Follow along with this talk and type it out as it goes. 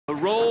The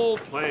role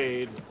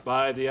played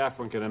by the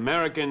African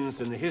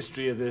Americans in the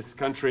history of this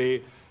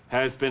country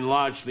has been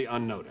largely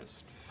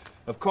unnoticed.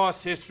 Of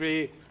course,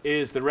 history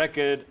is the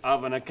record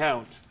of an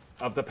account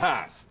of the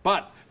past.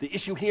 But the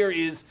issue here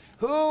is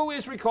who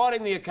is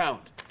recording the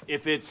account?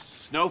 If it's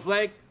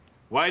Snowflake,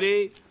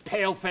 Whitey,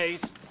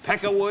 Paleface,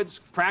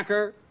 Peckerwoods,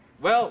 Cracker,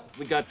 well,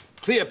 we got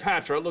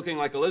Cleopatra looking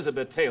like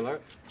Elizabeth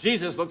Taylor.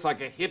 Jesus looks like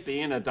a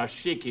hippie in a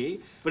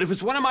dashiki. But if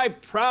it's one of my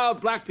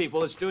proud black people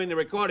that's doing the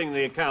recording of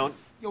the account...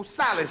 Yo,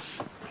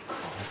 Silas.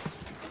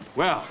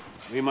 Well,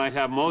 we might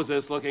have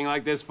Moses looking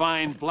like this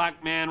fine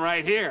black man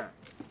right here.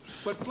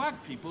 But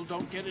black people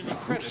don't get any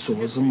credit.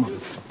 So as a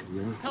motherfucker,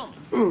 man. Tell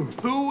me,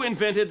 who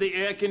invented the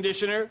air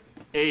conditioner?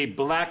 A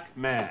black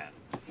man.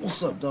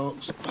 What's up,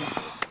 dogs?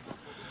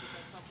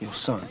 Yo,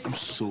 son, I'm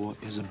sore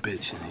as a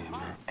bitch in here,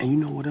 man. And you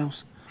know what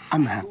else?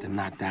 I'm gonna have to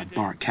knock that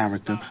Bart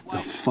character the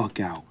fuck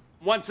out.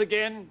 Once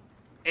again,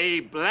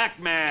 a black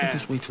man. Can't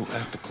just wait till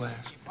after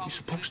class? You're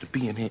supposed to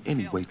be in here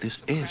anyway. This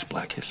is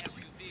Black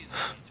History.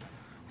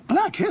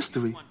 Black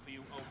history?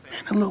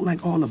 Man, it look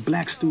like all the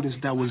black students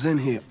that was in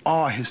here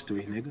are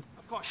history, nigga.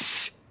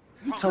 Shh.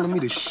 You telling me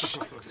to shh?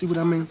 See what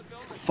I mean?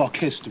 Fuck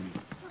history.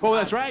 Oh,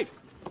 that's right.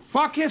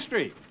 Fuck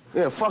history.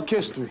 Yeah, fuck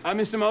history.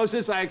 Mr.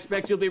 Moses, I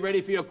expect you'll be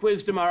ready for your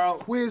quiz tomorrow.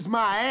 Quiz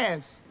my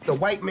ass. The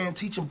white man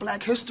teaching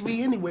black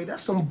history anyway,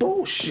 that's some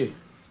bullshit.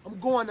 I'm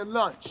going to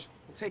lunch.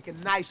 Take a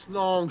nice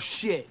long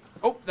shit.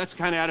 Oh, that's the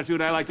kind of attitude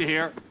I like to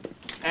hear.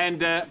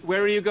 And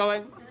where are you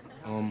going?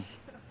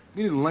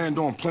 We didn't land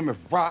on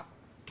Plymouth Rock.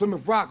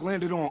 Plymouth Rock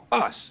landed on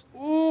us.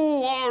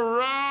 Ooh, all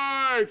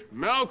right.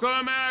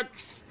 Malcolm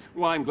X.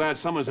 Well, I'm glad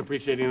someone's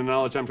appreciating the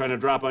knowledge I'm trying to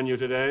drop on you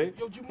today.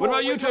 Yo, What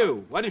about you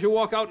two? Why didn't you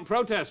walk out and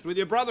protest with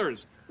your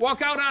brothers?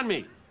 Walk out on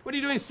me. What are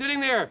you doing sitting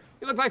there?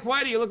 You look like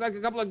Whitey. You look like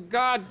a couple of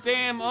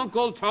goddamn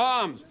Uncle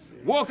Toms.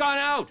 Walk on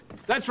out.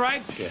 That's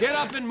right. Get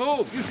up and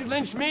move. You should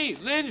lynch me.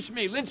 Lynch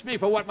me. Lynch me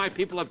for what my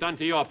people have done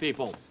to your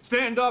people.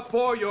 Stand up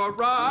for your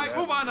rights.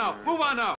 Move on out. Move on out.